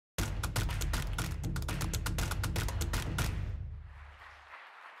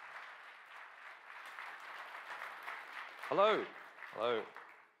Hello. Hello.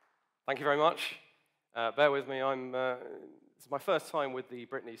 Thank you very much. Bear with me. It's my first time with the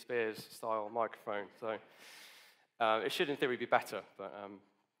Britney Spears style microphone, so it should in theory be better, but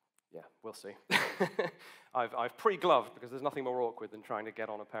yeah, we'll see. I've pre-gloved because there's nothing more awkward than trying to get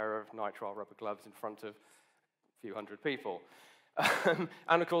on a pair of nitrile rubber gloves in front of a few hundred people.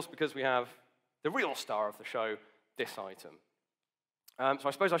 And of course, because we have the real star of the show, this item. So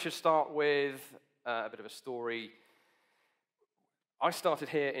I suppose I should start with a bit of a story. I started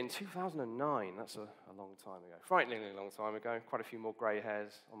here in 2009. That's a long time ago, frighteningly long time ago. Quite a few more grey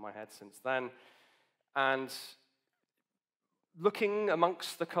hairs on my head since then. And looking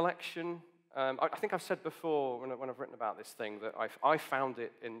amongst the collection, I think I've said before when I've written about this thing that I found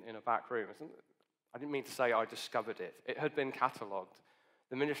it in a back room. I didn't mean to say I discovered it. It had been catalogued.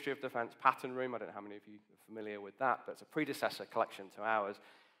 The Ministry of Defence Pattern Room, I don't know how many of you are familiar with that, but it's a predecessor collection to ours.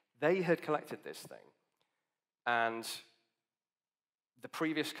 They had collected this thing. And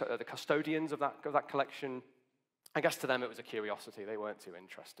the custodians of that collection, I guess to them it was a curiosity. They weren't too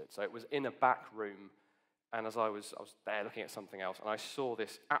interested. So it was in a back room, and as I was there looking at something else, and I saw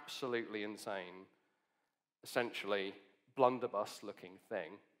this absolutely insane, essentially blunderbuss-looking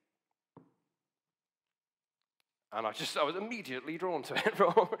thing. And I was immediately drawn to it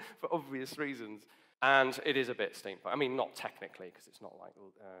for obvious reasons. And it is a bit steampunk. I mean, not technically, because it's not like,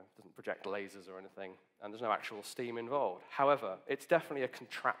 doesn't project lasers or anything, and there's no actual steam involved. However, it's definitely a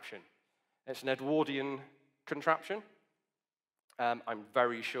contraption. It's an Edwardian contraption. I'm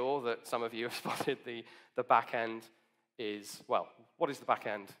very sure that some of you have spotted the back end is, well, what is the back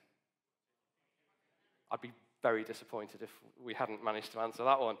end? I'd be very disappointed if we hadn't managed to answer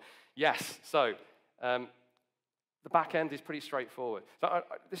that one. Yes, so the back end is pretty straightforward. So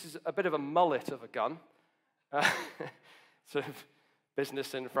this is a bit of a mullet of a gun. Sort of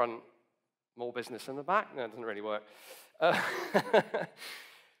business in front, more business in the back. No, it doesn't really work.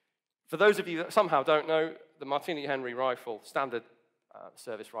 For those of you that somehow don't know, the Martini Henry rifle, standard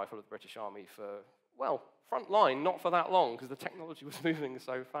service rifle of the British Army for, well, front line, not for that long, because the technology was moving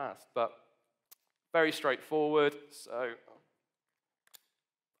so fast, but very straightforward. So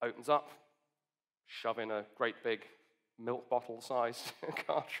opens up, shove in a great big milk bottle-sized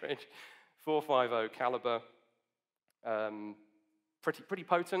cartridge, .450 caliber, pretty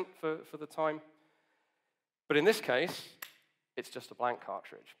potent for the time. But in this case, it's just a blank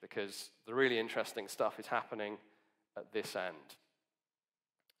cartridge because the really interesting stuff is happening at this end.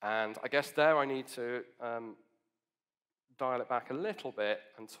 And I guess there I need to dial it back a little bit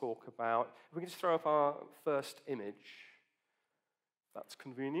and talk about, if we can just throw up our first image. That's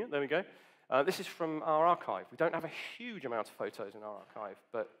convenient, there we go. This is from our archive. We don't have a huge amount of photos in our archive,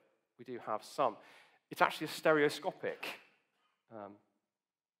 but we do have some. It's actually a stereoscopic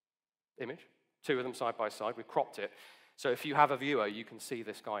image, two of them side by side. We've cropped it. So if you have a viewer, you can see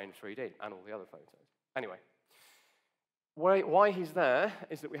this guy in 3D and all the other photos. Anyway, why he's there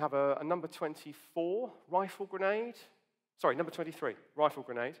is that we have a number 24 rifle grenade, sorry, number 23 rifle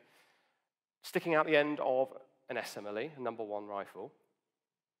grenade, sticking out the end of an SMLE, a number 1 rifle.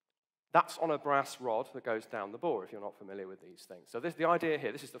 That's on a brass rod that goes down the bore, if you're not familiar with these things. So the idea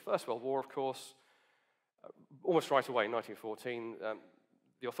here, this is the First World War, of course. Almost right away, in 1914,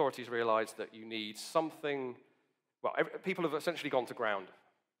 the authorities realized that you need something. Well, people have essentially gone to ground.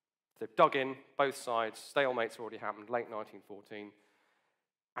 They've dug in, both sides. Stalemate's already happened, late 1914.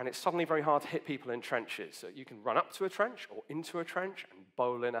 And it's suddenly very hard to hit people in trenches. So you can run up to a trench or into a trench and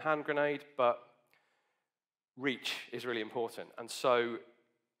bowl in a hand grenade, but reach is really important. And so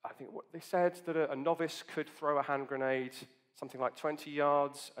I think what they said that a novice could throw a hand grenade something like 20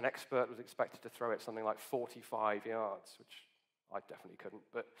 yards. An expert was expected to throw it something like 45 yards, which I definitely couldn't.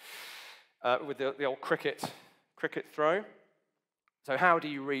 But with the old cricket throw. So how do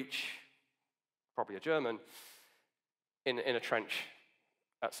you reach, probably a German, in a trench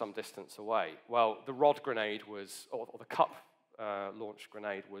at some distance away? Well, the rod grenade was, or the cup launch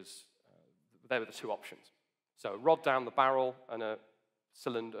grenade was, they were the two options. So a rod down the barrel and a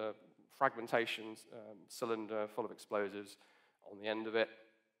cylinder, fragmentation cylinder full of explosives on the end of it.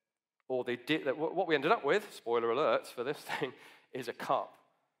 Or what we ended up with, spoiler alert for this thing, is a cup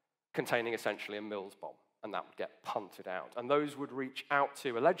containing essentially a Mills bomb, and that would get punted out. And those would reach out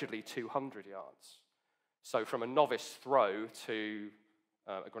to allegedly 200 yards. So from a novice throw to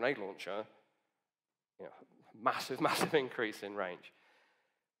a grenade launcher, you know, massive increase in range.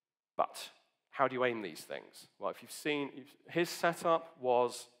 But how do you aim these things? Well, if you've seen, his setup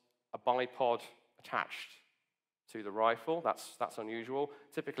was a bipod attached to the rifle. That's unusual.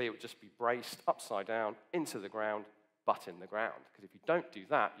 Typically, it would just be braced upside down into the ground, butt in the ground. Because if you don't do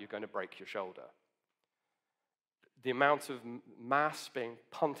that, you're going to break your shoulder. the amount of mass being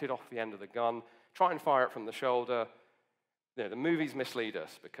punted off the end of the gun, try and fire it from the shoulder. You know, the movies mislead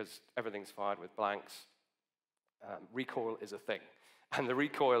us because everything's fired with blanks. Recoil is a thing. And the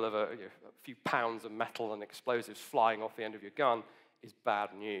recoil of a few pounds of metal and explosives flying off the end of your gun is bad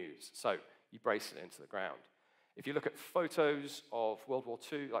news. So you brace it into the ground. If you look at photos of World War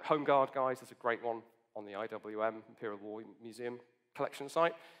II, like Home Guard guys, there's a great one on the IWM, Imperial War Museum collection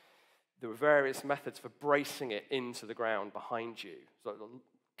site. There were various methods for bracing it into the ground behind you. So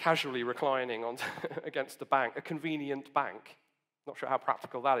casually reclining on against a bank, a convenient bank. Not sure how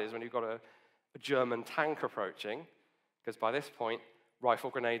practical that is when you've got a German tank approaching, because by this point, rifle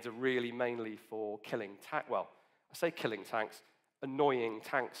grenades are really mainly for killing tanks. Well, I say killing tanks, annoying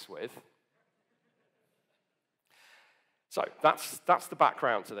tanks with. So that's the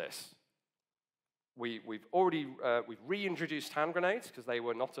background to this. We've reintroduced hand grenades because they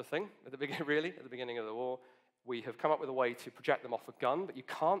were not a thing at the beginning of the war. We have come up with a way to project them off a gun, but you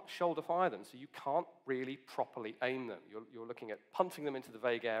can't shoulder fire them, so you can't really properly aim them. You're looking at punting them into the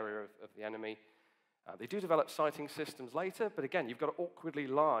vague area of the enemy. They do develop sighting systems later, but again, you've got to awkwardly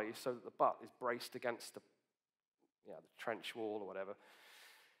lie so that the butt is braced against the trench wall or whatever.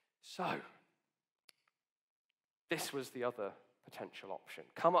 So, this was the other potential option.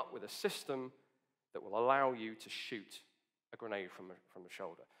 Come up with a system that will allow you to shoot a grenade from the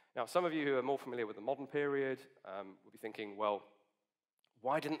shoulder. Now, some of you who are more familiar with the modern period will be thinking, well,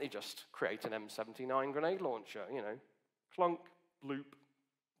 why didn't they just create an M79 grenade launcher? You know, clunk, bloop,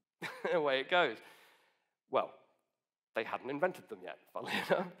 away it goes. Well, they hadn't invented them yet, funnily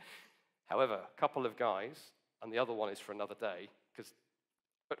enough. However, a couple of guys, and the other one is for another day, because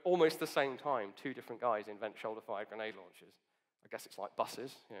at almost the same time, two different guys invent shoulder-fired grenade launchers. I guess it's like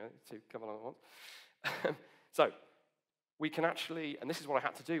buses, you know, two come along at once. So, we can actually, and this is what I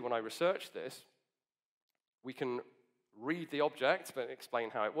had to do when I researched this, we can read the object, but explain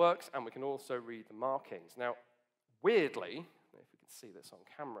how it works, and we can also read the markings. Now, weirdly, I don't know if we can see this on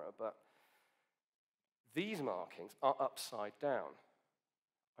camera, but these markings are upside down.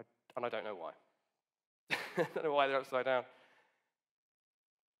 And I don't know why. I don't know why they're upside down.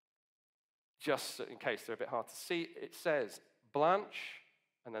 Just in case they're a bit hard to see, it says Blanch,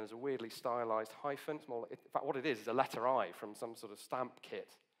 and then there's a weirdly stylized hyphen. In fact, what it is a letter I from some sort of stamp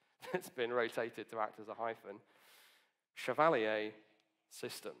kit that's been rotated to act as a hyphen. Chevallier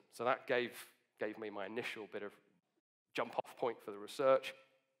system. So that gave me my initial bit of jump-off point for the research.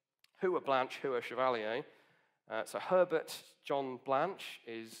 Who are Blanch, who are Chevallier? So Herbert John Blanch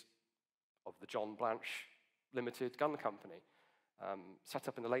is of the John Blanch Limited Gun Company. Set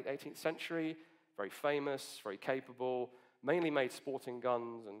up in the late 18th century, very famous, very capable, mainly made sporting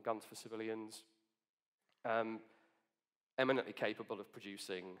guns and guns for civilians, eminently capable of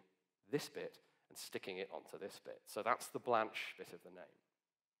producing this bit and sticking it onto this bit. So that's the Blanch bit of the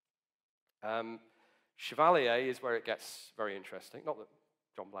name. Chevallier is where it gets very interesting. Not that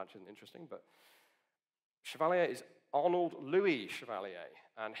John Blanch isn't interesting, but Chevallier is Arnold Louis Chevallier,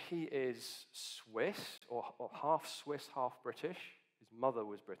 and he is Swiss, or half Swiss, half British. His mother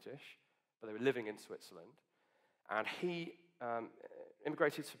was British, but they were living in Switzerland. And he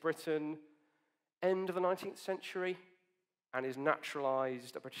immigrated to Britain end of the 19th century and is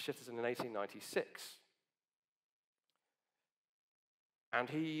naturalized a British citizen in 1896. And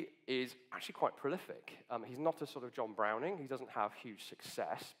he is actually quite prolific. He's not a sort of John Browning. He doesn't have huge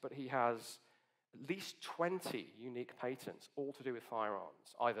success, but he has at least 20 unique patents, all to do with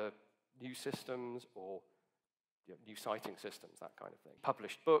firearms, either new systems or new sighting systems, that kind of thing.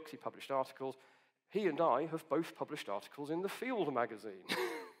 Published books, he published articles. He and I have both published articles in the Field magazine,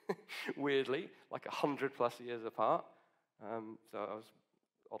 weirdly, like 100+ years apart. So I was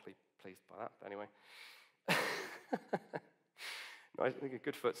oddly pleased by that, but anyway. I think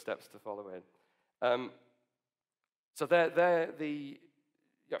good footsteps to follow in. So the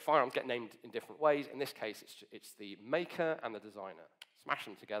firearms get named in different ways. In this case, it's the maker and the designer. Smash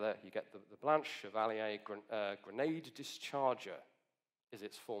them together, you get the Blanch Chevallier Grenade Discharger is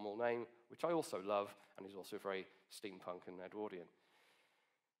its formal name, which I also love, and is also very steampunk and Edwardian.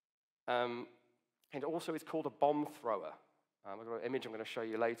 And also it's called a bomb thrower. I've got an image I'm going to show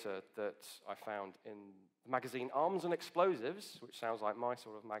you later that I found in the magazine Arms and Explosives, which sounds like my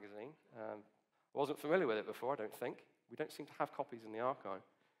sort of magazine. I wasn't familiar with it before, I don't think. We don't seem to have copies in the archive.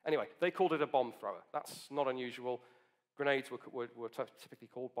 Anyway, they called it a bomb thrower. That's not unusual. Grenades were typically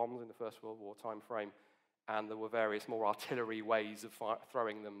called bombs in the First World War time frame, and there were various more artillery ways of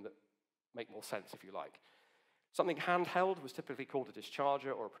throwing them that make more sense, if you like. Something handheld was typically called a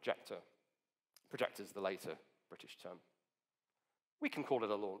discharger or a projector. Projector is the later British term. We can call it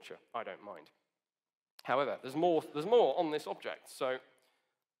a launcher, I don't mind. However, there's more on this object. So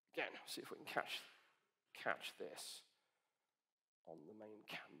again, see if we can catch this on the main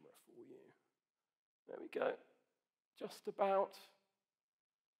camera for you. There we go. Just about.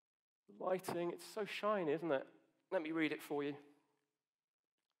 The lighting, it's so shiny, isn't it? Let me read it for you.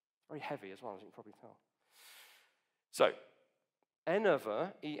 It's very heavy as well, as you can probably tell. So,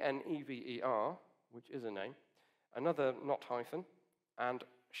 Enever, E-N-E-V-E-R, which is a name, another not hyphen, and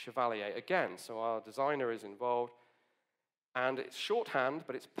Chevallier again. So our designer is involved. And it's shorthand,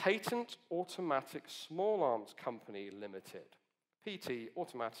 but it's Patent Automatic Small Arms Company Limited. PT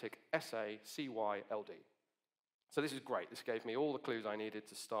Automatic SA CYLD. So this is great. This gave me all the clues I needed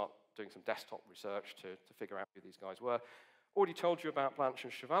to start doing some desktop research to figure out who these guys were. Already told you about Blanch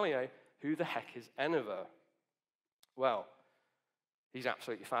and Chevallier. Who the heck is Enever? Well, he's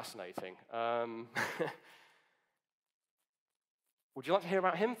absolutely fascinating. Would you like to hear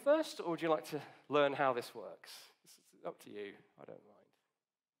about him first, or would you like to learn how this works? It's up to you. I don't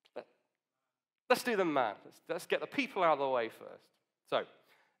mind. Let's do the man. Let's get the people out of the way first. So,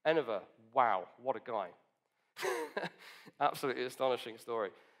 Enever, wow, what a guy. Absolutely astonishing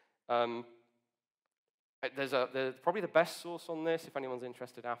story. There's probably the best source on this. If anyone's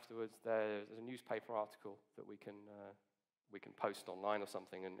interested afterwards, there's a newspaper article that we can post online or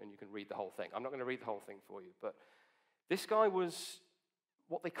something, and you can read the whole thing. I'm not going to read the whole thing for you, but this guy was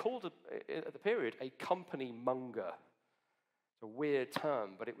what they called at the period a company monger. It's a weird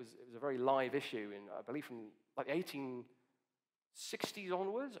term, but it was a very live issue in, I believe, from like the 1860s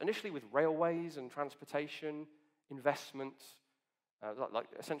onwards. Initially with railways and transportation investments.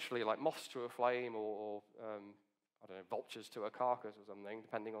 Essentially like moths to a flame or I don't know, vultures to a carcass or something,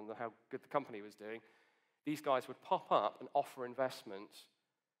 depending on how good the company was doing. These guys would pop up and offer investment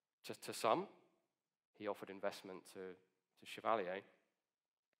to some. He offered investment to Chevallier.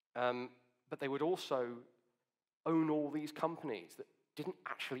 But they would also own all these companies that didn't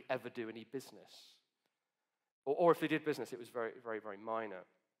actually ever do any business. Or if they did business, it was very, very, very minor.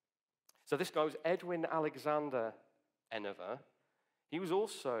 So this guy was Edwin Alexander Enever. He was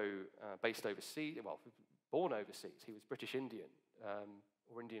also based overseas, well, born overseas. He was British Indian,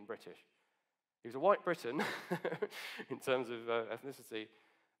 or Indian British. He was a white Briton in terms of ethnicity,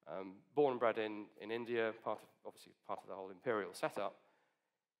 born and bred in India, obviously part of the whole imperial setup,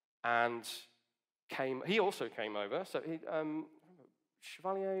 and he also came over. So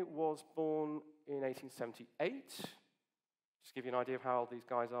Chevallier was born in 1878. Just to give you an idea of how old these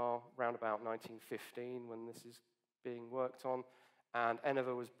guys are, around about 1915 when this is being worked on. And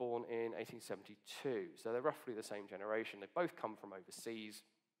Enever was born in 1872, so they're roughly the same generation. They both come from overseas.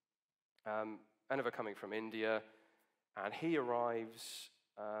 Enever coming from India, and he arrives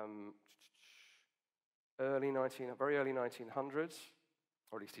very early 1900s,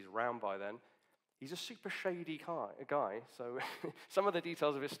 or at least he's around by then. He's a super shady guy, so some of the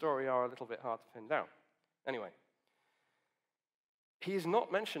details of his story are a little bit hard to pin down. Anyway, he is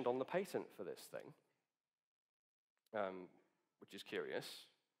not mentioned on the patent for this thing. Which is curious,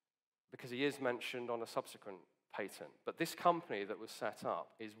 because he is mentioned on a subsequent patent. But this company that was set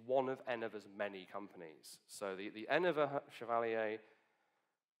up is one of Enever's many companies. So the Enever Chevallier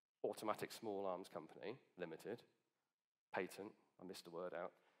Automatic Small Arms Company, Limited, patent, I missed a word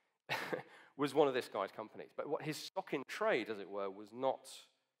out, was one of this guy's companies. But what his stock in trade, as it were, was not...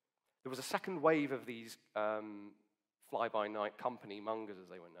 There was a second wave of these fly-by-night company mongers, as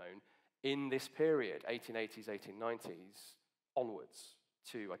they were known, in this period, 1880s, 1890s, onwards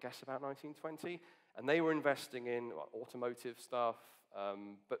to, I guess, about 1920. And they were investing in automotive stuff,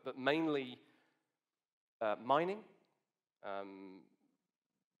 but mainly mining,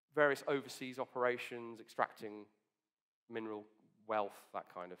 various overseas operations, extracting mineral wealth,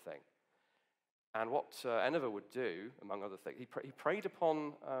 that kind of thing. And what Enever would do, among other things, he preyed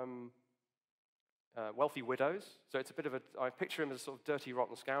upon wealthy widows. So it's a bit of I picture him as a sort of dirty,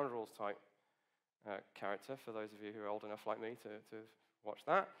 rotten scoundrels type character, for those of you who are old enough like me to watch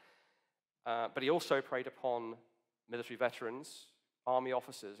that. But he also preyed upon military veterans, army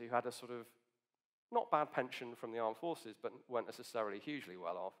officers who had a sort of not bad pension from the armed forces, but weren't necessarily hugely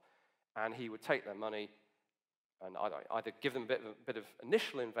well off. And he would take their money and either give them a bit of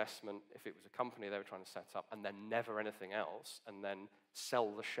initial investment if it was a company they were trying to set up, and then never anything else, and then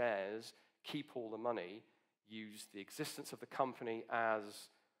sell the shares, keep all the money, use the existence of the company as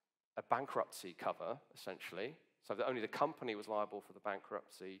a bankruptcy cover, essentially, so that only the company was liable for the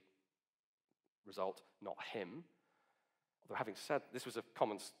bankruptcy result, not him. Although having said, this was a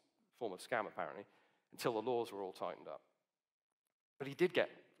common form of scam, apparently, until the laws were all tightened up. But he did get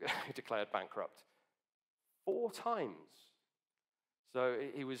declared bankrupt 4 times. So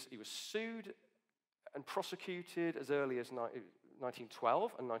he was sued and prosecuted as early as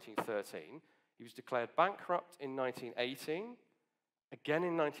 1912 and 1913. He was declared bankrupt in 1918, again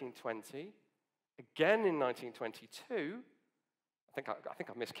in 1920, again in 1922. I think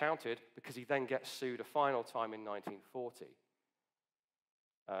I've miscounted, because he then gets sued a final time in 1940.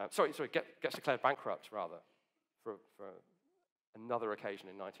 Gets declared bankrupt, rather, for another occasion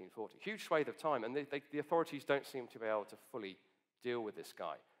in 1940. Huge swathe of time, and the authorities don't seem to be able to fully deal with this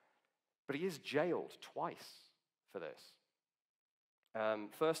guy. But he is jailed twice for this.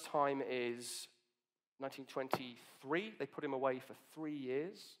 First time is 1923. They put him away for 3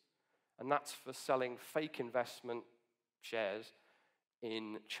 years, and that's for selling fake investment shares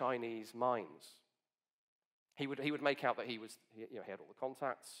in Chinese mines. He would make out that he had all the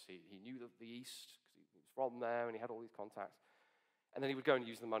contacts. He knew the East because he was from there, and he had all these contacts. And then he would go and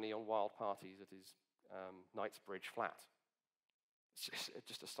use the money on wild parties at his Knightsbridge flat. It's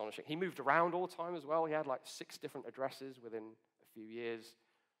just astonishing. He moved around all the time as well. He had like 6 different addresses within a few years.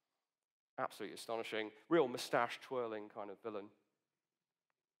 Absolutely astonishing. Real mustache-twirling kind of villain.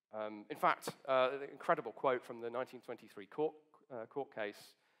 In fact, an incredible quote from the 1923 court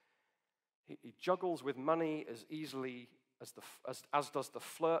case. He juggles with money as easily as does the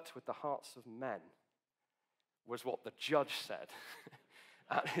flirt with the hearts of men, was what the judge said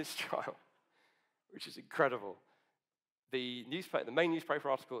at his trial, which is incredible. The main newspaper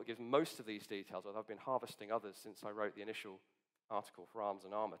article that gives most of these details, although I've been harvesting others since I wrote the initial article for Arms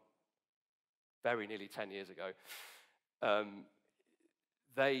and Armour, very nearly 10 years ago,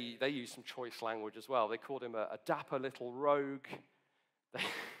 they used some choice language as well. They called him a dapper little rogue.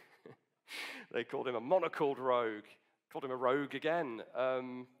 They called him a monocled rogue, called him a rogue again.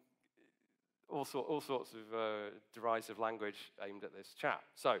 All sorts of derisive language aimed at this chap.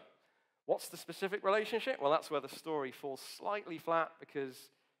 So, what's the specific relationship? Well, that's where the story falls slightly flat, because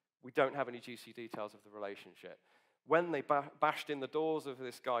we don't have any juicy details of the relationship. When they bashed in the doors of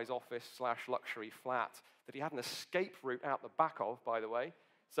this guy's office/luxury flat, that he had an escape route out the back of, by the way,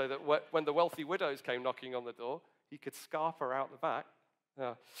 so that when the wealthy widows came knocking on the door, he could scarper out the back.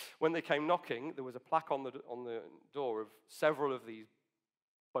 When they came knocking, there was a plaque on the door of several of these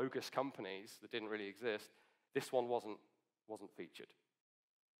bogus companies that didn't really exist. This one wasn't featured.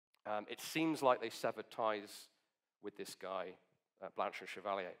 It seems like they severed ties with this guy, Blanch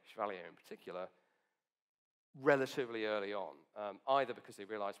Chevallier in particular, relatively early on, either because they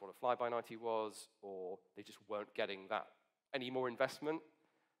realized what a fly-by-night he was, or they just weren't getting that any more investment.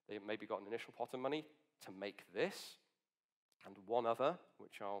 They maybe got an initial pot of money to make this, and one other,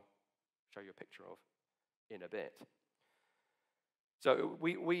 which I'll show you a picture of in a bit. So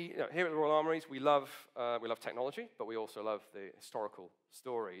we here at the Royal Armouries, we love technology, but we also love the historical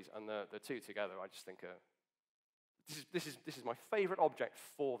stories, and the two together, I just think this is my favorite object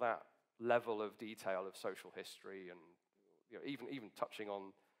for that level of detail of social history, and even touching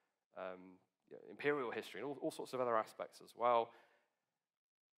on imperial history and all sorts of other aspects as well.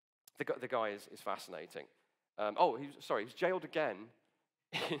 The guy is fascinating. He was jailed again.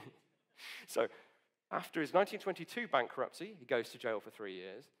 So after his 1922 bankruptcy, he goes to jail for 3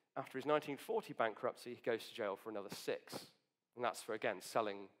 years. After his 1940 bankruptcy, he goes to jail for another 6. And that's for, again,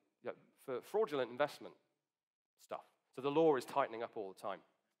 selling for fraudulent investment stuff. So the law is tightening up all the time.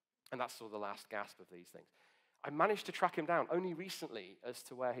 And that's sort of the last gasp of these things. I managed to track him down only recently as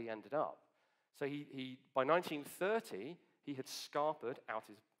to where he ended up. So he by 1930, he had scarpered out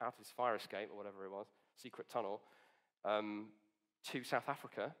his fire escape, or whatever it was, secret tunnel, to South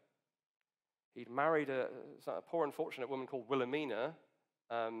Africa. He'd married a poor, unfortunate woman called Wilhelmina.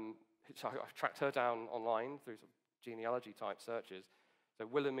 So I've tracked her down online through some genealogy-type searches. So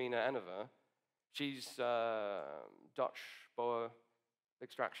Wilhelmina Enever, she's Dutch, Boer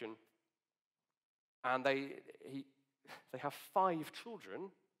extraction. And they have 5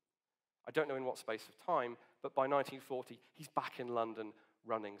 children. I don't know in what space of time, but by 1940, he's back in London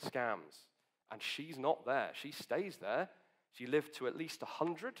running scams. And she's not there. She stays there. She lived to at least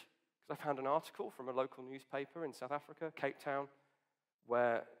 100, because I found an article from a local newspaper in South Africa, Cape Town,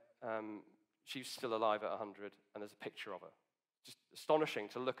 where she's still alive at 100, and there's a picture of her. Just astonishing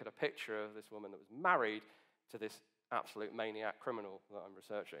to look at a picture of this woman that was married to this absolute maniac criminal that I'm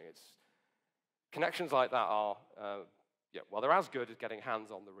researching. Connections like that are, they're as good as getting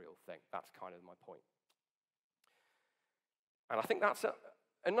hands on the real thing. That's kind of my point. And I think that's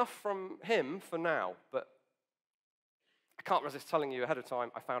enough from him for now, but I can't resist telling you ahead of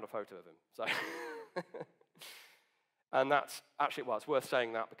time, I found a photo of him. So, and that's actually, it's worth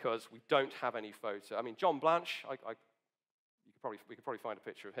saying that because we don't have any photo. I mean, John Blanch, we could probably find a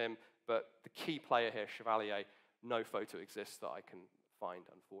picture of him, but the key player here, Chevallier, no photo exists that I can find,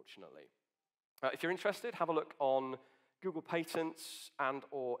 unfortunately. If you're interested, have a look on Google Patents and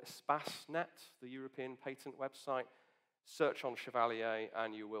or Espasnet, the European patent website. Search on Chevallier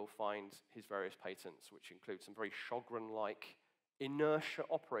and you will find his various patents, which include some very Sjogren-like inertia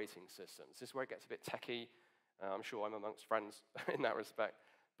operating systems. This is where it gets a bit techie. I'm sure I'm amongst friends in that respect.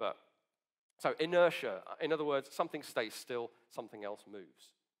 So inertia, in other words, something stays still, something else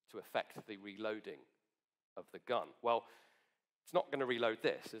moves to affect the reloading of the gun. Well, it's not going to reload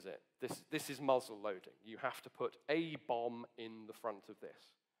this, is it? This is muzzle loading. You have to put a bomb in the front of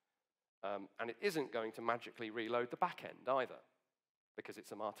this. And it isn't going to magically reload the back end either, because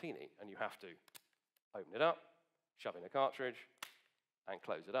it's a Martini, and you have to open it up, shove in a cartridge, and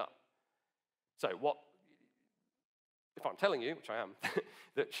close it up. So if I'm telling you, which I am,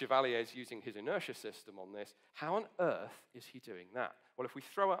 that Chevallier is using his inertia system on this, how on earth is he doing that? Well, if we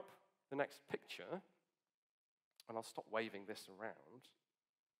throw up the next picture, and I'll stop waving this around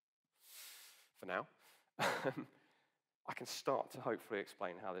for now, I can start to hopefully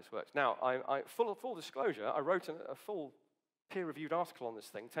explain how this works. Now, full disclosure, I wrote a full peer-reviewed article on this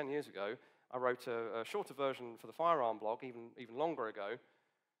thing 10 years ago. I wrote a shorter version for the Firearm blog even longer ago.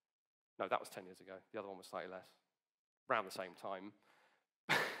 No, that was 10 years ago. The other one was slightly less, around the same time.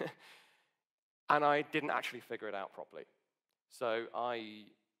 And I didn't actually figure it out properly. So I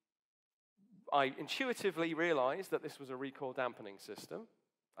intuitively realized that this was a recoil dampening system.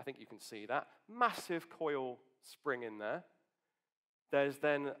 I think you can see that. Massive coil spring in there. There's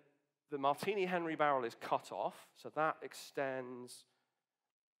then the Martini Henry barrel is cut off, so that extends.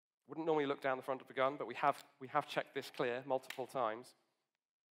 Wouldn't normally look down the front of the gun, but we have checked this clear multiple times.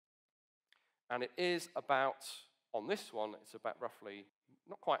 And it is about, on this one, it's about roughly,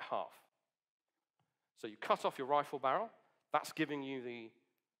 not quite half. So you cut off your rifle barrel. That's giving you the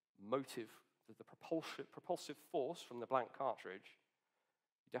motive, the propulsive force from the blank cartridge.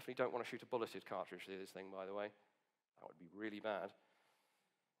 You definitely don't want to shoot a bulleted cartridge through this thing, by the way. That would be really bad.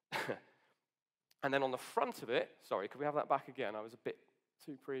 And then on the front of it, sorry, could we have that back again? I was a bit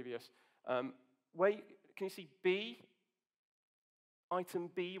too previous. Can you see B? Item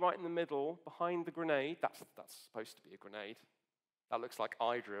B right in the middle, behind the grenade. That's supposed to be a grenade. That looks like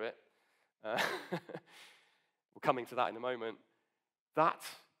I drew it. We're coming to that in a moment. That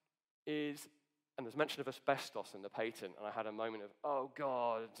is, and there's mention of asbestos in the patent, and I had a moment of, oh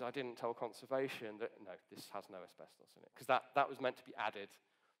God, I didn't tell conservation that, no, this has no asbestos in it, because that was meant to be added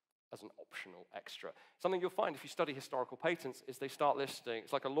as an optional extra. Something you'll find if you study historical patents is they start listing,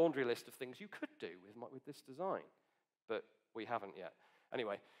 it's like a laundry list of things you could do with this design, but we haven't yet.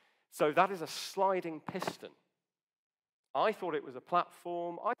 Anyway, so that is a sliding piston. I thought it was a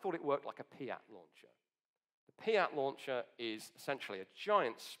platform. I thought it worked like a Piat launcher. The Piat launcher is essentially a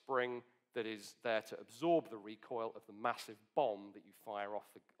giant spring that is there to absorb the recoil of the massive bomb that you fire off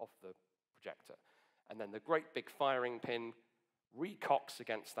the projector. And then the great big firing pin recocks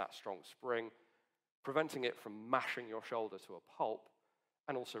against that strong spring, preventing it from mashing your shoulder to a pulp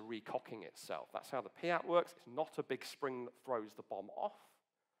and also recocking itself. That's how the Piat works. It's not a big spring that throws the bomb off.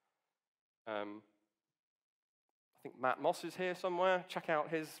 I think Matt Moss is here somewhere. Check out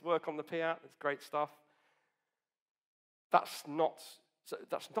his work on the Piat. It's great stuff. That's not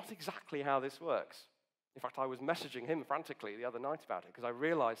exactly how this works. In fact, I was messaging him frantically the other night about it because I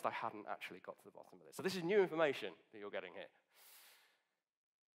realized I hadn't actually got to the bottom of this. So this is new information that you're getting here.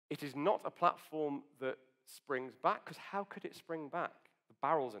 It is not a platform that springs back, because how could it spring back? The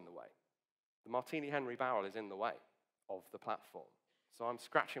barrel's in the way. The Martini Henry barrel is in the way of the platform. So I'm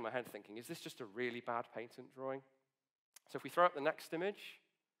scratching my head thinking, is this just a really bad patent drawing? So if we throw up the next image,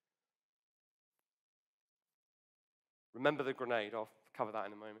 remember the grenade, I'll cover that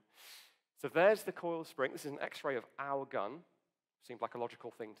in a moment. So there's the coil spring. This is an X-ray of our gun. Seemed like a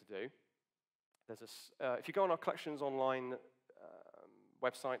logical thing to do. There's if you go on our collections online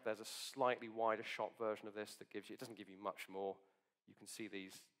website, there's a slightly wider shot version of this that it doesn't give you much more. You can see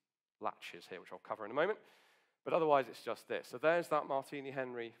these latches here, which I'll cover in a moment. But otherwise, it's just this. So there's that Martini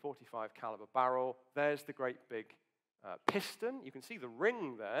Henry 45 caliber barrel. There's the great big piston. You can see the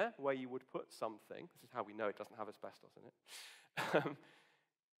ring there where you would put something. This is how we know it doesn't have asbestos in it.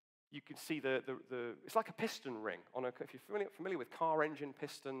 You can see it's like a piston ring. If you're familiar with car engine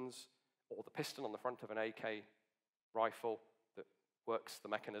pistons or the piston on the front of an AK rifle that works the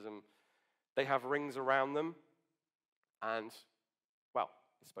mechanism, they have rings around them, and, well,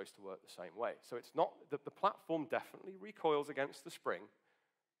 it's supposed to work the same way. So it's not, the platform definitely recoils against the spring,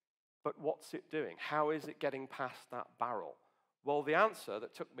 but what's it doing? How is it getting past that barrel? Well, the answer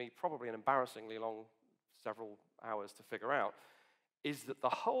that took me probably an embarrassingly long, several hours to figure out, is that the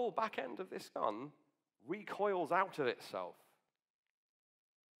whole back end of this gun recoils out of itself.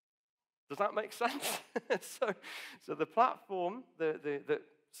 Does that make sense? so the platform that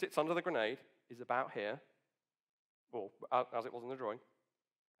sits under the grenade is about here, or as it was in the drawing.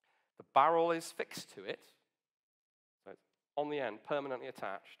 The barrel is fixed to it, so it's on the end, permanently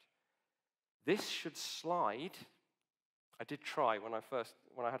attached. This should slide. I did try when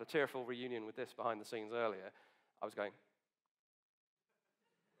I had a tearful reunion with this behind the scenes earlier. I was going,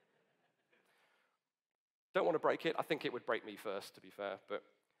 don't want to break it. I think it would break me first, to be fair, but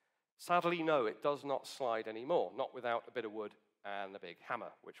sadly, no, it does not slide anymore, not without a bit of wood and a big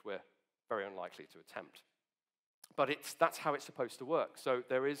hammer, which we're very unlikely to attempt. But that's how it's supposed to work. So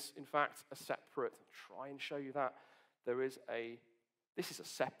there is, in fact, a separate, I'll try and show you that. This is a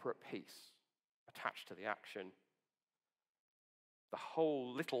separate piece attached to the action. The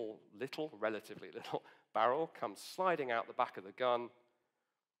whole relatively little barrel comes sliding out the back of the gun.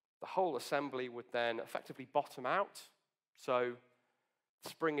 The whole assembly would then effectively bottom out. So the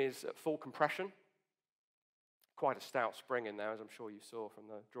spring is at full compression. Quite a stout spring in there, as I'm sure you saw from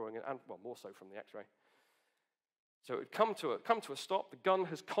the drawing, and well, more so from the X-ray. So it would come to a stop. The gun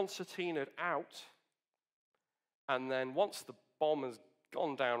has concertinaed out, and then once the bomb has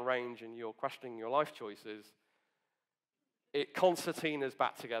gone down range and you're questioning your life choices, it concertinas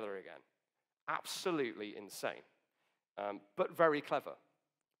back together again. Absolutely insane, but very clever,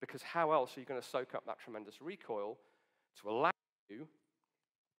 because how else are you going to soak up that tremendous recoil to allow you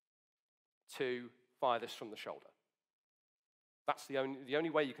to fire this from the shoulder? That's the only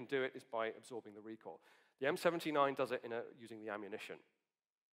way you can do it is by absorbing the recoil. The M79 does it using the ammunition,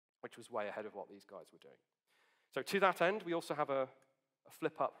 which was way ahead of what these guys were doing. So to that end, we also have a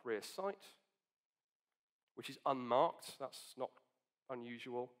flip-up rear sight, which is unmarked. That's not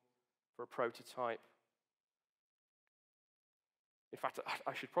unusual for a prototype. In fact,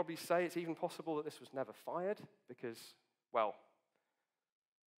 I should probably say it's even possible that this was never fired because, well,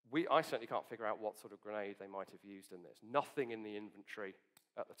 I certainly can't figure out what sort of grenade they might have used in this. Nothing in the inventory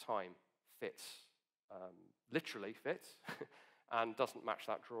at the time fits, literally fits, and doesn't match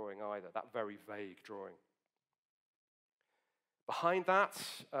that drawing either, that very vague drawing. Behind that,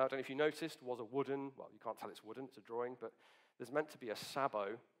 I don't know if you noticed, was a wooden, well, you can't tell it's wooden, it's a drawing, but there's meant to be a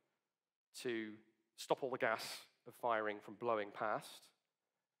sabot to stop all the gas of firing from blowing past.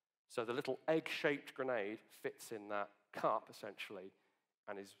 So the little egg-shaped grenade fits in that cup, essentially,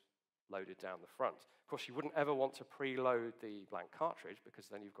 and is loaded down the front. Of course, you wouldn't ever want to preload the blank cartridge because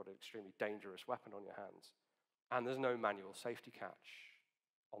then you've got an extremely dangerous weapon on your hands. And there's no manual safety catch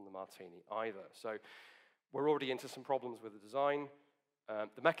on the Martini either. So we're already into some problems with the design.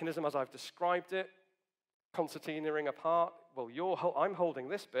 The mechanism, as I've described it, concertinaing apart. Well, I'm holding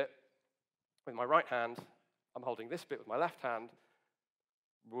this bit with my right hand. I'm holding this bit with my left hand.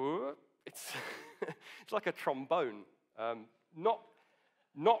 It's, it's like a trombone.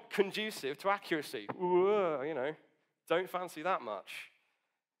 Not conducive to accuracy. You know, don't fancy that much.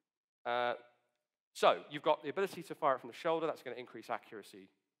 So you've got the ability to fire it from the shoulder. That's going to increase accuracy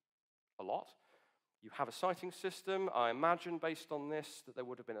a lot. You have a sighting system. I imagine, based on this, that there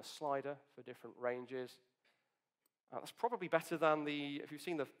would have been a slider for different ranges. That's probably better than if you've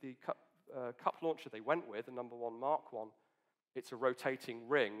seen the cup launcher they went with, the #1 Mark 1, it's a rotating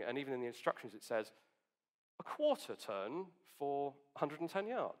ring, and even in the instructions it says a quarter turn for 110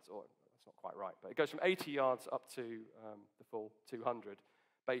 yards, or that's not quite right, but it goes from 80 yards up to the full 200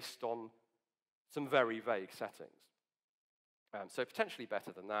 based on some very vague settings. So potentially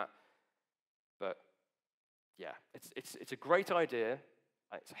better than that, but yeah, it's a great idea.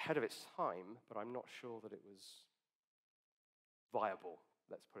 It's ahead of its time, but I'm not sure that it was viable.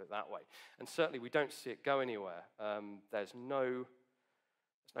 Let's put it that way. And certainly we don't see it go anywhere. There's no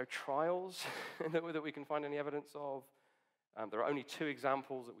trials that we can find any evidence of. There are only 2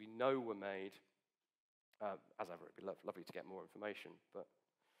 examples that we know were made. As ever, it'd be lovely to get more information. But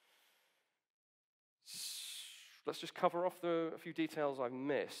let's just cover off a few details I've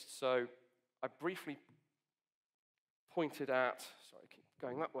missed. So I briefly pointed at, sorry, keep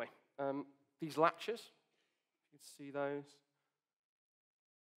going that way, these latches. You can see those.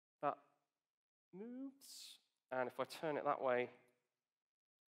 That moves, and if I turn it that way,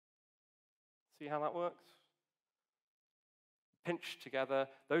 see how that works? Pinched together.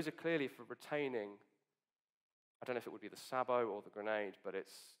 Those are clearly for retaining, I don't know if it would be the sabot or the grenade, but it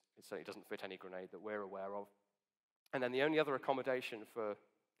certainly doesn't fit any grenade that we're aware of. And then the only other accommodation for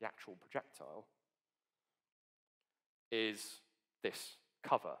the actual projectile is this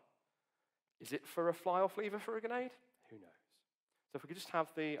cover. Is it for a fly-off lever for a grenade? Who knows? So if we could just have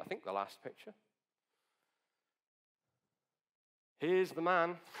I think the last picture. Here's the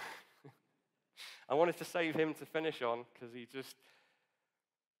man. I wanted to save him to finish on because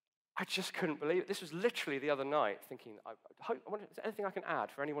I just couldn't believe it. This was literally the other night, thinking, I wonder, is there anything I can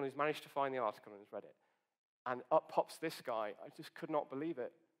add for anyone who's managed to find the article and has read it? And up pops this guy. I just could not believe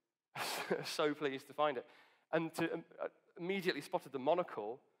it. So pleased to find it. And immediately spotted the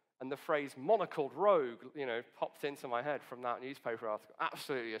monocle, and the phrase monocled rogue, popped into my head from that newspaper article.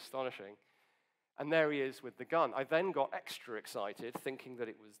 Absolutely astonishing. And there he is with the gun. I then got extra excited, thinking that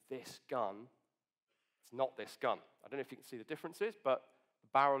it was this gun. It's not this gun. I don't know if you can see the differences, but the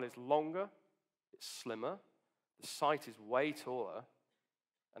barrel is longer, it's slimmer, the sight is way taller,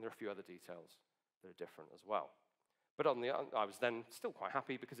 and there are a few other details that are different as well. But I was then still quite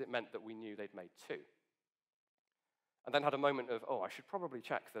happy because it meant that we knew they'd made two. And then had a moment of, I should probably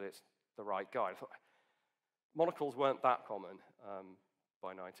check that it's the right guy. I thought, monocles weren't that common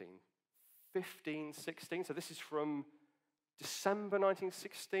by 1915, 16. So this is from December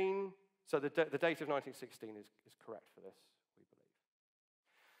 1916. So the date of 1916 is correct for this, we believe.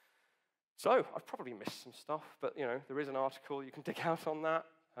 So I've probably missed some stuff, but there is an article you can dig out on that.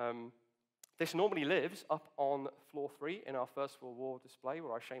 This normally lives up on floor 3 in our First World War display,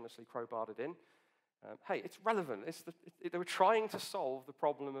 where I shamelessly crowbarred it in. Hey, it's relevant. They were trying to solve the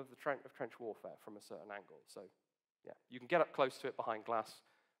problem of trench warfare from a certain angle. So, yeah, you can get up close to it behind glass,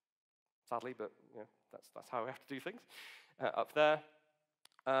 sadly, but that's how we have to do things. Up there,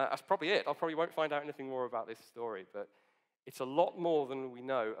 that's probably it. I probably won't find out anything more about this story, but it's a lot more than we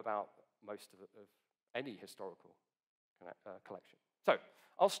know about most of any historical collection. So,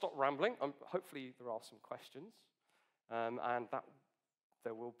 I'll stop rambling. Hopefully, there are some questions, and that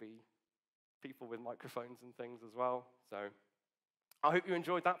there will be people with microphones and things as well. So I hope you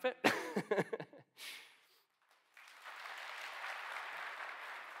enjoyed that bit.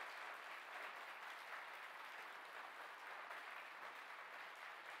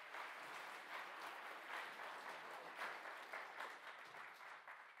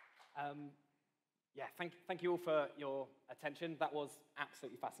 Yeah, thank you all for your attention. That was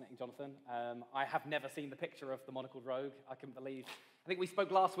absolutely fascinating, Jonathan. I have never seen the picture of the Monocled Rogue. I couldn't believe. I think we spoke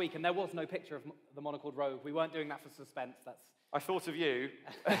last week, and there was no picture of the Monocled Rogue. We weren't doing that for suspense. I thought of you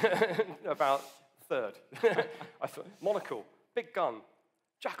about third. I thought, monocle, big gun.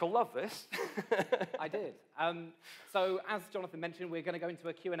 Jack will love this. I did. So as Jonathan mentioned, we're going to go into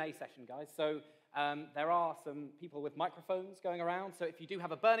a Q&A session, guys. So there are some people with microphones going around. So if you do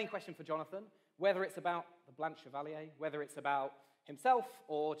have a burning question for Jonathan, whether it's about the Blanch Chevallier, whether it's about himself,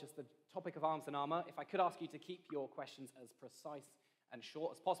 or just the topic of arms and armour, if I could ask you to keep your questions as precise and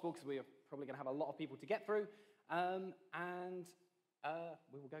short as possible, because we are probably going to have a lot of people to get through, and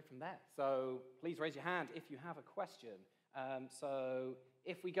we will go from there. So please raise your hand if you have a question. So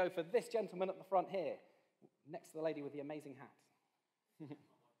if we go for this gentleman at the front here, next to the lady with the amazing hat.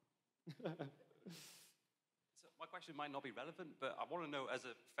 So my question might not be relevant, but I want to know, as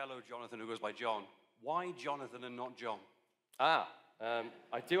a fellow Jonathan who goes by John, why Jonathan and not John? I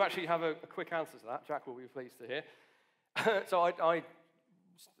do actually have a quick answer to that. Jack will be pleased to hear. So I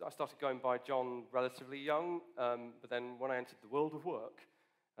started going by John relatively young, but then when I entered the world of work,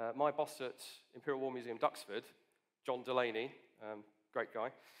 my boss at Imperial War Museum, Duxford, John Delaney, great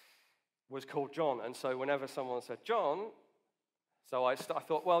guy, was called John. And so whenever someone said John, so I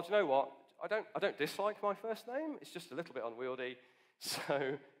thought, well, do you know what? I don't dislike my first name. It's just a little bit unwieldy. So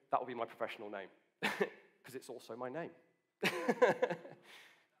that will be my professional name, because it's also my name.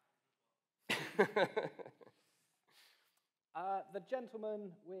 The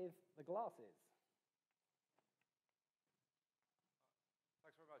gentleman with the glasses.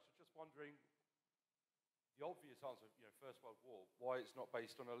 Thanks very much. Just wondering, the obvious answer, First World War, why it's not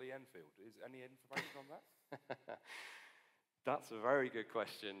based on a Lee Enfield. Is any information on that? That's a very good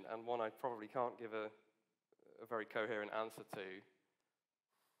question, and one I probably can't give a very coherent answer to,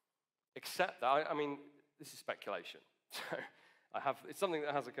 except that, I mean, this is speculation. So it's something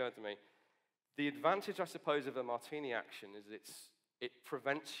that has occurred to me. The advantage, I suppose, of a Martini action is it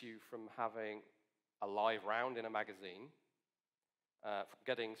prevents you from having a live round in a magazine, from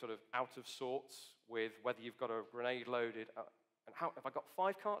getting sort of out of sorts with whether you've got a grenade loaded, and have I got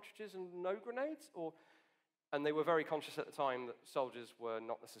 5 cartridges and no grenades? And they were very conscious at the time that soldiers were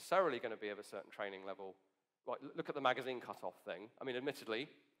not necessarily going to be of a certain training level. Like, look at the magazine cutoff thing. I mean, admittedly,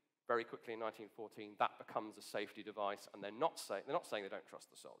 very quickly in 1914, that becomes a safety device, and they're not saying they don't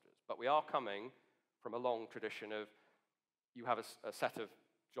trust the soldiers. But we are coming from a long tradition of you have a set of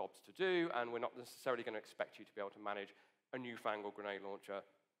jobs to do, and we're not necessarily going to expect you to be able to manage a newfangled grenade launcher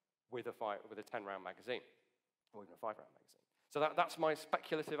with a 10-round magazine, or even a 5-round magazine. So that's my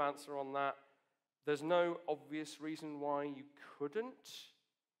speculative answer on that. There's no obvious reason why you couldn't.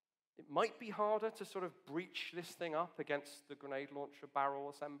 It might be harder to sort of breach this thing up against the grenade launcher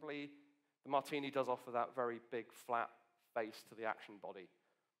barrel assembly. The Martini does offer that very big, flat face to the action body.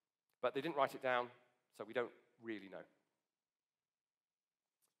 But they didn't write it down, so we don't really know.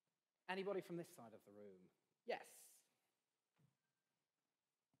 Anybody from this side of the room? Yes.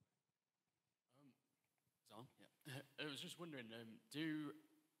 It's on, yeah. I was just wondering,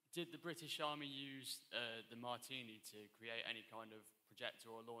 did the British Army use the Martini to create any kind of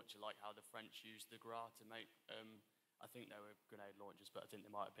projector or launcher, like how the French used the Gras to make, I think they were grenade launchers, but I think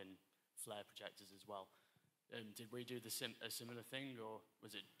they might have been flare projectors as well. Did we do a similar thing, or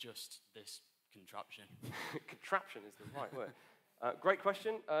was it just this contraption? Contraption is the right word. Great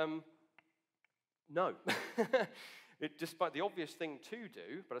question. No. Despite the obvious thing to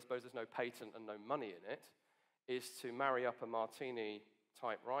do, but I suppose there's no patent and no money in it, is to marry up a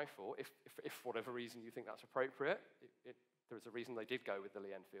Martini-type rifle, if for whatever reason you think that's appropriate. There was a reason they did go with the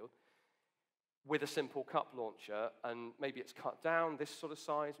Lee Enfield, with a simple cup launcher, and maybe it's cut down, this sort of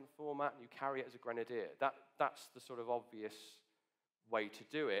size and format, and you carry it as a grenadier. That's the sort of obvious way to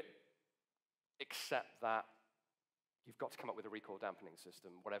do it, except that you've got to come up with a recoil dampening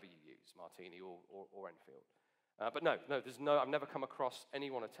system, whatever you use, Martini or Enfield. But no, I've never come across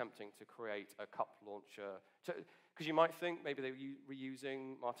anyone attempting to create a cup launcher. Because you might think maybe they were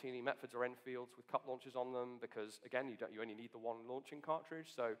reusing Martini Metfords or Enfields with cup launchers on them, because again, you only need the one launching cartridge,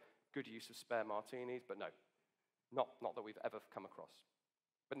 so good use of spare Martinis, but no, not that we've ever come across.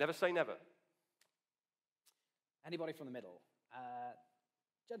 But never say never. Anybody from the middle?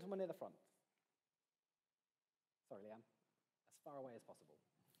 Gentleman near the front. Sorry, Leanne. As far away as possible.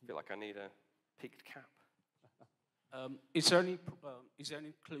 I feel like I need a peaked cap. Is there any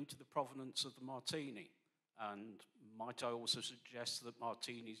clue to the provenance of the Martini? And might I also suggest that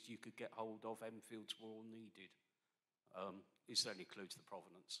Martinis you could get hold of, Enfields were all needed? Is there any clue to the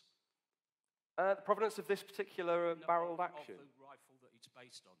provenance? The provenance of this particular barreled action? Of the rifle that it's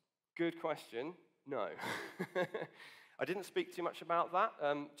based on. Good question. No. I didn't speak too much about that.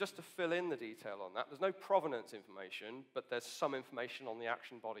 Just to fill in the detail on that, there's no provenance information, but there's some information on the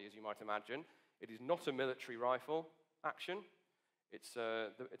action body, as you might imagine. It is not a military rifle action. It's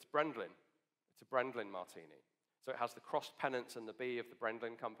Brendlin. It's a Brendlin Martini. So it has the crossed pennants and the B of the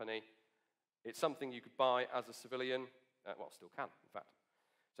Brendlin company. It's something you could buy as a civilian. Well, still can, in fact.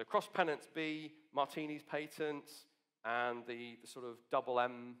 So crossed pennants B, Martini's patents, and the sort of double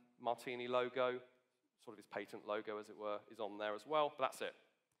M Martini logo, sort of his patent logo, as it were, is on there as well, but that's it.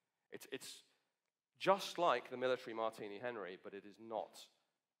 It's just like the military Martini Henry, but it is not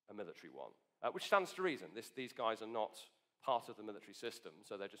a military one, which stands to reason. These guys are not part of the military system,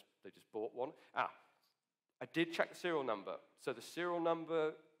 so they just bought one. I did check the serial number. So the serial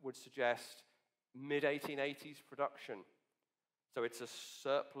number would suggest mid-1880s production. So it's a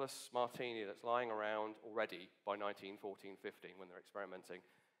surplus Martini that's lying around already by 1914, 15 when they're experimenting,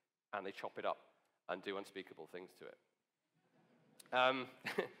 and they chop it up and do unspeakable things to it.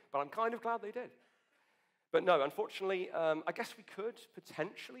 But I'm kind of glad they did. But no, unfortunately, I guess we could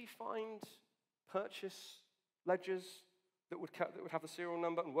potentially find purchase ledgers that would have the serial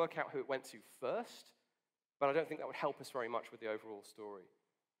number and work out who it went to first, but I don't think that would help us very much with the overall story.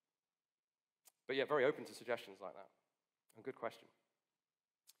 But yeah, very open to suggestions like that. A good question.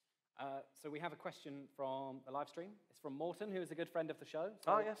 So we have a question from the live stream. It's from Morton, who is a good friend of the show.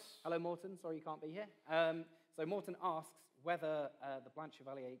 So, yes. Hello, Morton. Sorry you can't be here. So Morton asks whether the Blanch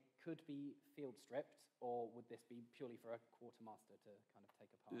Chevallier could be field stripped, or would this be purely for a quartermaster to kind of take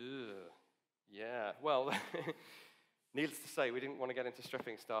apart? Ugh. Yeah, well, needless to say, we didn't want to get into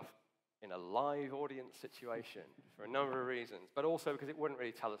stripping stuff in a live audience situation for a number of reasons, but also because it wouldn't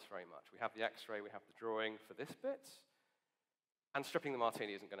really tell us very much. We have the X-ray, we have the drawing for this bit, and stripping the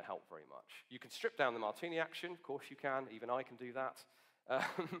Martini isn't going to help very much. You can strip down the Martini action, of course you can, even I can do that.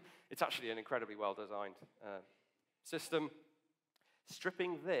 It's actually an incredibly well-designed system.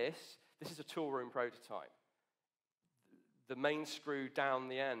 Stripping this is a tool room prototype. The main screw down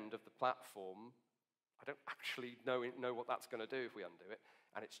the end of the platform, I don't actually know what that's going to do if we undo it,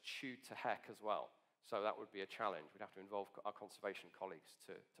 and it's chewed to heck as well. So that would be a challenge. We'd have to involve our conservation colleagues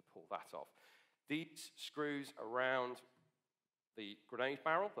to pull that off. These screws around the grenade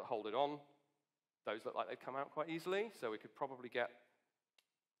barrel that hold it on, those look like they'd come out quite easily, so we could probably get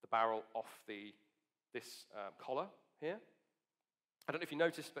the barrel off this collar here. I don't know if you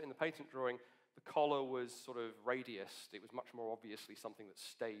noticed, but in the patent drawing, the collar was sort of radiused. It was much more obviously something that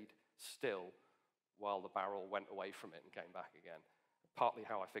stayed still while the barrel went away from it and came back again. Partly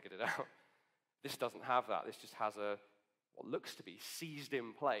how I figured it out. This doesn't have that. This just has what looks to be seized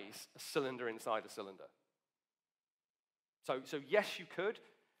in place, a cylinder inside a cylinder. So yes, you could.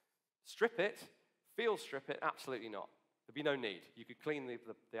 Strip it, field strip it, absolutely not. There'd be no need. You could clean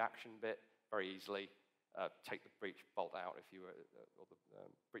the action bit very easily, take the breech bolt out if you were, or the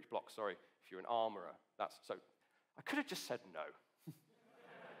breech block, sorry, if you're an armourer. So I could have just said no.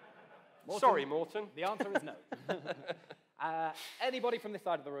 Morton, sorry, Morton. The answer is no. Anybody from this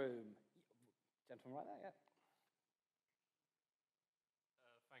side of the room? Gentleman right there, yeah.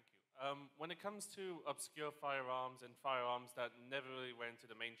 Thank you. When it comes to obscure firearms and firearms that never really went into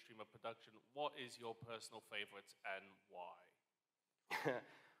the mainstream of production, what is your personal favorite and why?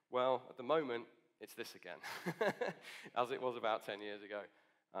 Well, at the moment, it's this again, as it was about 10 years ago.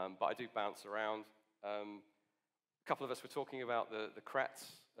 But I do bounce around. A couple of us were talking about the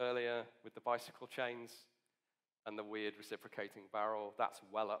Kretz earlier with the bicycle chains and the weird reciprocating barrel. That's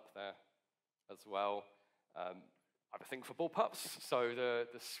well up there as well. I have a thing for bullpups, so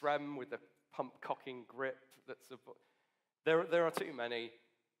the SREM with the pump cocking grip. There are too many,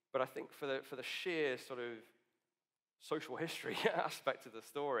 but I think for the sheer sort of social history aspect of the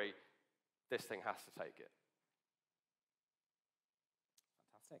story, this thing has to take it.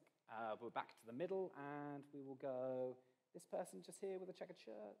 Fantastic. We're back to the middle, and we will go this person just here with a checkered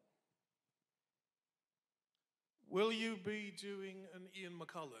shirt. Will you be doing an Ian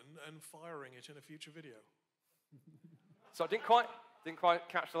McCullen and firing it in a future video? So I didn't quite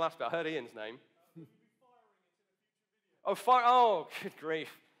catch the last bit. I heard Ian's name. Oh, good grief.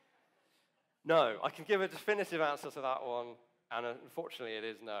 No, I can give a definitive answer to that one, and unfortunately it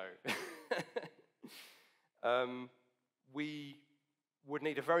is no. We would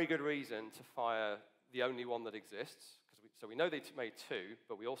need a very good reason to fire the only one that exists. So we know they made two,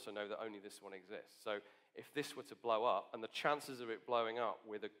 but we also know that only this one exists. So if this were to blow up, and the chances of it blowing up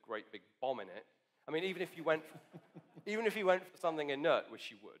with a great big bomb in it, I mean, even if you went for something inert, which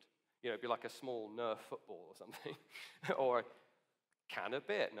you would, it'd be like a small Nerf football or something, or a can of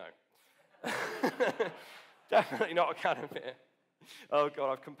beer. No, definitely not a can of beer. Oh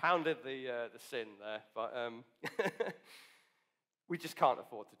God, I've compounded the sin there, but we just can't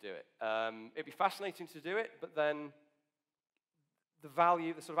afford to do it. It'd be fascinating to do it, but then the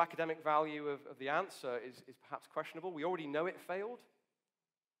sort of academic value of the answer is perhaps questionable. We already know it failed.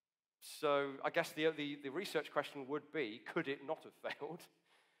 So I guess the research question would be, could it not have failed?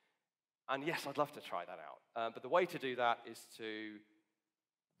 And yes, I'd love to try that out. But the way to do that is to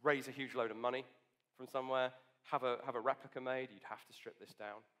raise a huge load of money from somewhere, have a replica made. You'd have to strip this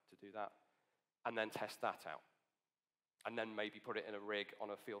down to do that, and then test that out. And then maybe put it in a rig on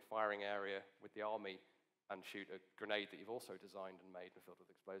a field firing area with the army and shoot a grenade that you've also designed and made and filled with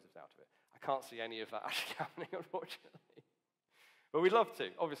explosives out of it. I can't see any of that actually happening, unfortunately. But we'd love to.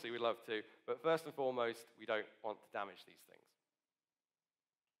 Obviously, we'd love to. But first and foremost, we don't want to damage these things.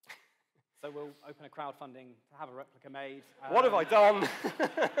 So we'll open a crowdfunding to have a replica made. What have I done?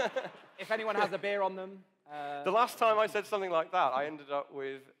 If anyone has a beer on them. The last time I said something like that, I ended up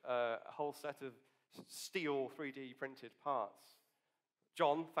with a whole set of steel 3D printed parts.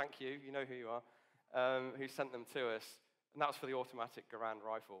 John, thank you. You know who you are. Who sent them to us. And that was for the automatic Garand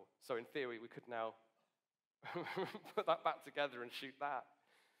rifle. So in theory, we could now put that back together and shoot that.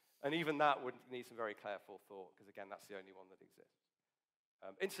 And even that would need some very careful thought, because again, that's the only one that exists.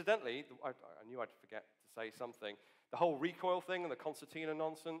 Incidentally, I knew I'd forget to say something. The whole recoil thing and the concertina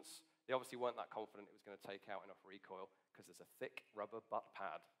nonsense, they obviously weren't that confident it was going to take out enough recoil, because there's a thick rubber butt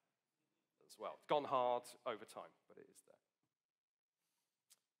pad as well. It's gone hard over time, but it is there.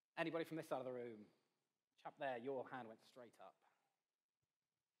 Anybody from this side of the room? Chap there, your hand went straight up.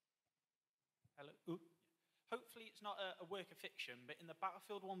 Hello. Ooh. Hopefully it's not a work of fiction, but in the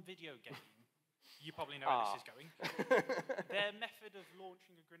Battlefield 1 video game, you probably know where this is going. Their method of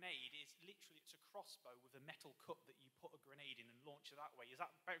launching a grenade is literally, it's a crossbow with a metal cup that you put a grenade in and launch it that way. Is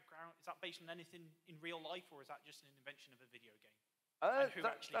that based on anything in real life, or is that just an invention of a video game? And who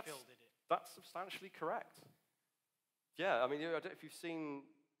actually fielded it? That's substantially correct. Yeah, I mean, if you've seen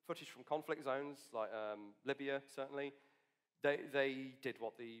footage from conflict zones, like Libya, certainly, they did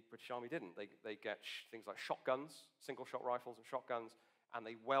what the British Army didn't. They get things like shotguns, single-shot rifles and shotguns, and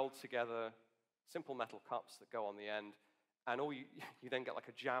they weld together simple metal cups that go on the end, and you then get like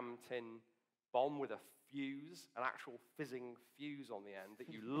a jam tin bomb with a fuse, an actual fizzing fuse on the end that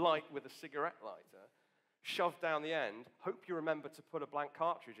you light with a cigarette lighter, shove down the end, hope you remember to put a blank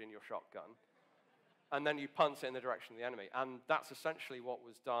cartridge in your shotgun, and then you punt it in the direction of the enemy. And that's essentially what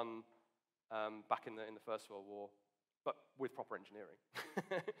was done back in the First World War, but with proper engineering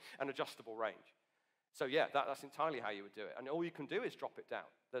and adjustable range. So yeah, that's entirely how you would do it. And all you can do is drop it down.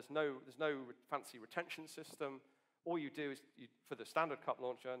 There's no fancy retention system. All you do is, for the standard cup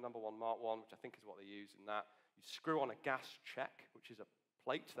launcher, #1 Mark 1, which I think is what they use in that, you screw on a gas check, which is a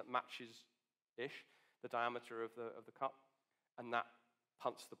plate that matches-ish the diameter of the cup, and that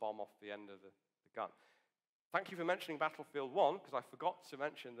punts the bomb off the end of the gun. Thank you for mentioning Battlefield 1, because I forgot to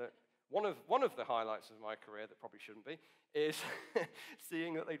mention that one of the highlights of my career, that probably shouldn't be, is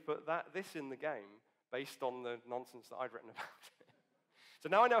seeing that they put this in the game based on the nonsense that I'd written about it. So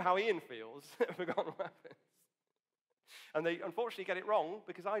now I know how Ian feels at Forgotten Weapons. And they unfortunately get it wrong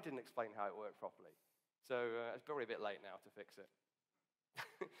because I didn't explain how it worked properly. So it's probably a bit late now to fix it.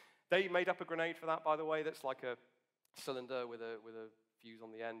 They made up a grenade for that, by the way, that's like a cylinder with a fuse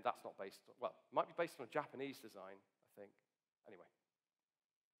on the end. That's not based on, well, it might be based on a Japanese design, I think. Anyway.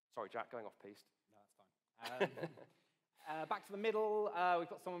 Sorry, Jack, going off piste. No, that's fine. Back to the middle. We've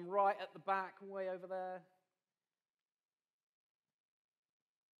got someone right at the back, way over there.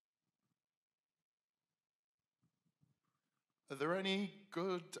 Are there any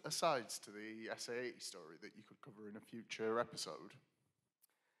good asides to the SAE story that you could cover in a future episode?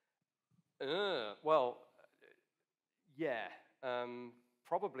 Well, yeah.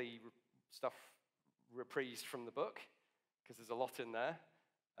 Probably stuff reprised from the book, because there's a lot in there.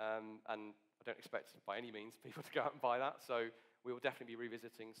 And I don't expect, by any means, people to go out and buy that. So we will definitely be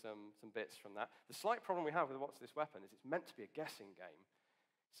revisiting some bits from that. The slight problem we have with What's This Weapon is it's meant to be a guessing game.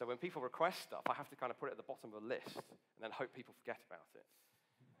 So when people request stuff, I have to kind of put it at the bottom of a list and then hope people forget about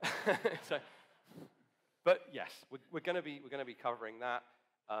it. But yes, we're going to be covering that.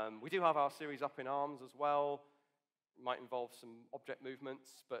 We do have our series Up in Arms as well. It might involve some object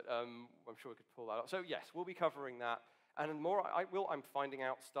movements, but I'm sure we could pull that up. So yes, we'll be covering that. And more, I'm finding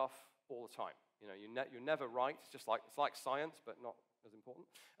out stuff all the time. You know, you're never right. It's like science, but not as important.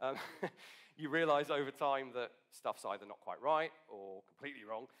 You realize over time that stuff's either not quite right or completely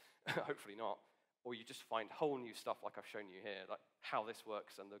wrong, hopefully not, or you just find whole new stuff like I've shown you here, like how this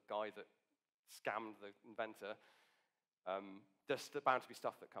works and the guy that scammed the inventor. There's bound to be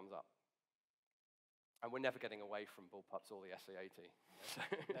stuff that comes up. And we're never getting away from bullpups or the SAAT.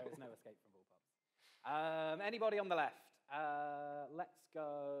 There is no escape from bullpups. Anybody on the left? Let's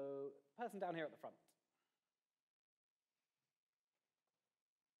go. Person down here at the front.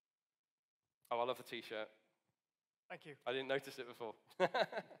 Oh, I love the T-shirt. Thank you. I didn't notice it before.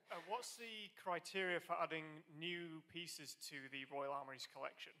 What's the criteria for adding new pieces to the Royal Armouries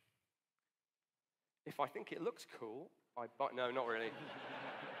collection? If I think it looks cool, I buy. No, not really.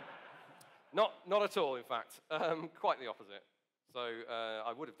 Not at all, in fact. Quite the opposite. So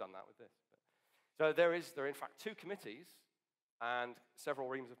I would have done that with this. So there are in fact 2 committees and several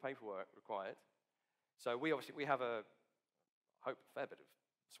reams of paperwork required. So we have a fair bit of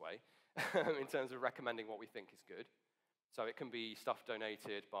sway in terms of recommending what we think is good. So it can be stuff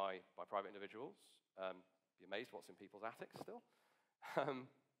donated by private individuals. Be amazed what's in people's attics still.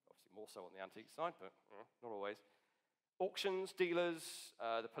 Obviously more so on the antique side, but not always. Auctions, dealers,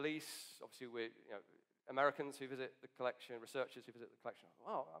 the police. Obviously, Americans who visit the collection, researchers who visit the collection.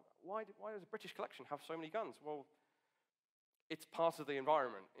 Wow, why does a British collection have so many guns? Well, it's part of the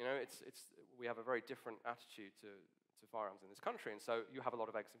environment. You know, we have a very different attitude to firearms in this country, and so you have a lot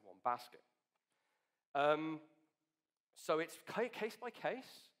of eggs in one basket. So it's case by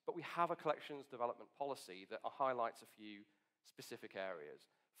case, but we have a collections development policy that highlights a few specific areas.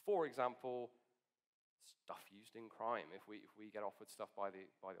 For example, stuff used in crime. If we get offered stuff by the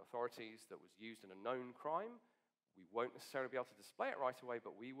authorities that was used in a known crime, we won't necessarily be able to display it right away,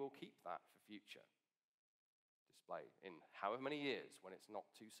 but we will keep that for future display in however many years when it's not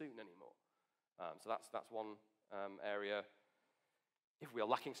too soon anymore. So that's one area. If we are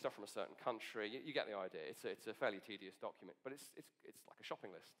lacking stuff from a certain country, you get the idea. It's a fairly tedious document, but it's like a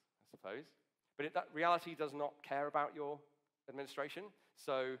shopping list, I suppose. But that reality does not care about your administration,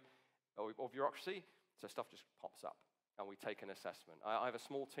 or bureaucracy. So stuff just pops up, and we take an assessment. I have a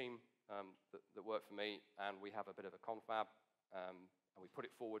small team that work for me, and we have a bit of a confab, and we put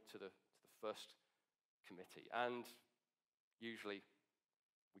it forward to the first committee, and usually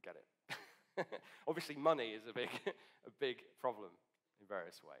we get it. Obviously, money is a big problem in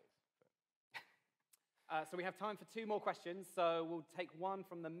various ways. So we have time for 2 more questions, so we'll take one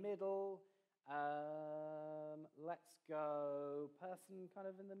from the middle. Let's go person kind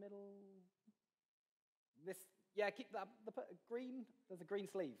of in the middle. Keep the green. There's a green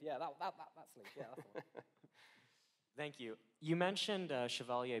sleeve. Yeah, that sleeve. Yeah, that's the one. Thank you. You mentioned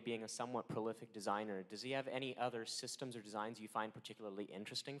Chevallier being a somewhat prolific designer. Does he have any other systems or designs you find particularly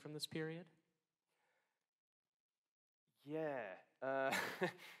interesting from this period? Yeah.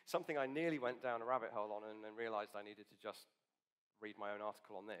 Something I nearly went down a rabbit hole on and then realized I needed to just read my own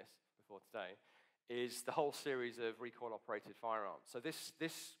article on this before today, is the whole series of recoil-operated firearms. So this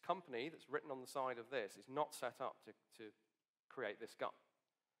company that's written on the side of this is not set up to create this gun.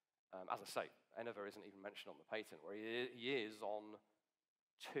 As I say, Enova isn't even mentioned on the patent, where he is on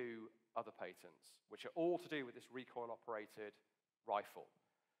 2 other patents, which are all to do with this recoil-operated rifle.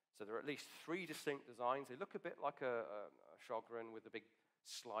 So there are at least 3 distinct designs. They look a bit like a Shogren with a big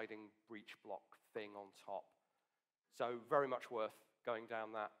sliding breech block thing on top. So very much worth going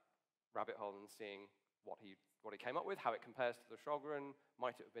down that rabbit hole and seeing what he came up with, how it compares to the Shogren,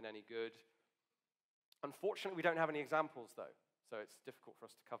 might it have been any good. Unfortunately, we don't have any examples, though, so it's difficult for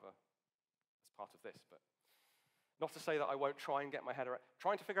us to cover as part of this. But not to say that I won't try and get my head around.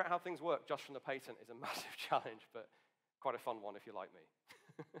 Trying to figure out how things work just from the patent is a massive challenge, but quite a fun one if you like me.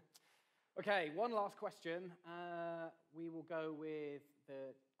 Okay, one last question. We will go with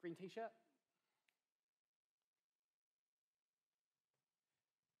the green T-shirt.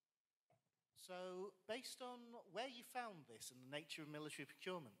 So, based on where you found this and the nature of military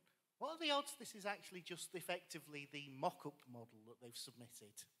procurement, what are the odds this is actually just effectively the mock-up model that they've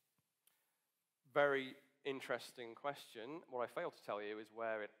submitted? Very interesting question. What I failed to tell you is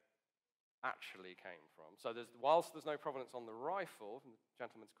where it actually came from. So whilst there's no provenance on the rifle, from the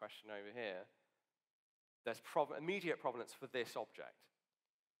gentleman's question over here, there's immediate provenance for this object.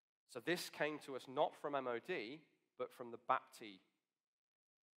 So this came to us not from MOD, but from the Bapty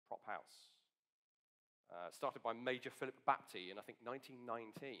prop house. Started by Major Philip Bapty in, I think,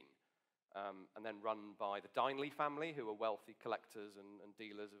 1919, and then run by the Dyneley family, who were wealthy collectors and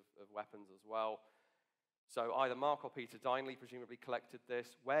dealers of weapons as well. So either Mark or Peter Dyneley presumably collected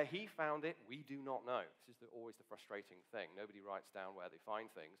this. Where he found it, we do not know. This is always the frustrating thing. Nobody writes down where they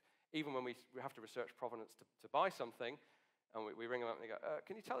find things. Even when we have to research provenance to buy something, and we ring them up and they go,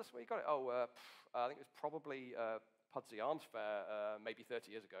 can you tell us where you got it? Oh, I think it was probably Pudsey Arms Fair maybe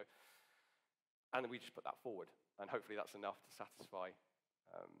 30 years ago. And we just put that forward. And hopefully that's enough to satisfy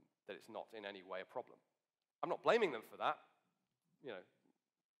that it's not in any way a problem. I'm not blaming them for that. You know,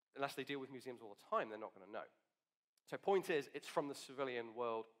 unless they deal with museums all the time, they're not going to know. So point is, it's from the civilian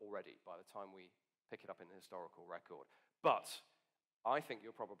world already by the time we pick it up in the historical record. But I think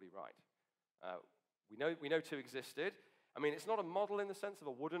you're probably right. We know 2 existed. I mean, it's not a model in the sense of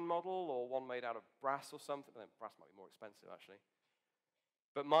a wooden model or one made out of brass or something. Brass might be more expensive, actually.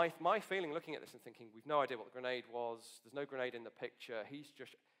 But my feeling looking at this and thinking, we've no idea what the grenade was, there's no grenade in the picture,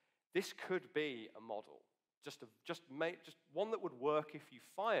 this could be a model. Just one that would work if you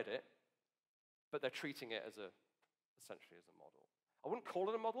fired it, but they're treating it essentially as a model. I wouldn't call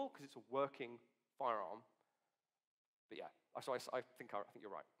it a model because it's a working firearm. But yeah, so I think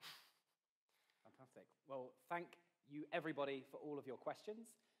you're right. Fantastic. Well, thank you everybody for all of your questions.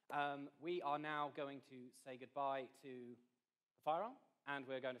 We are now going to say goodbye to the firearm, and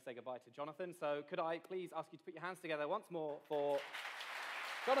we're going to say goodbye to Jonathan. So could I please ask you to put your hands together once more for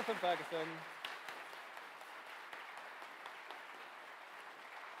Jonathan Ferguson.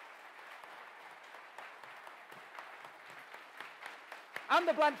 And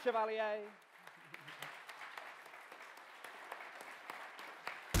the Blanch Chevallier.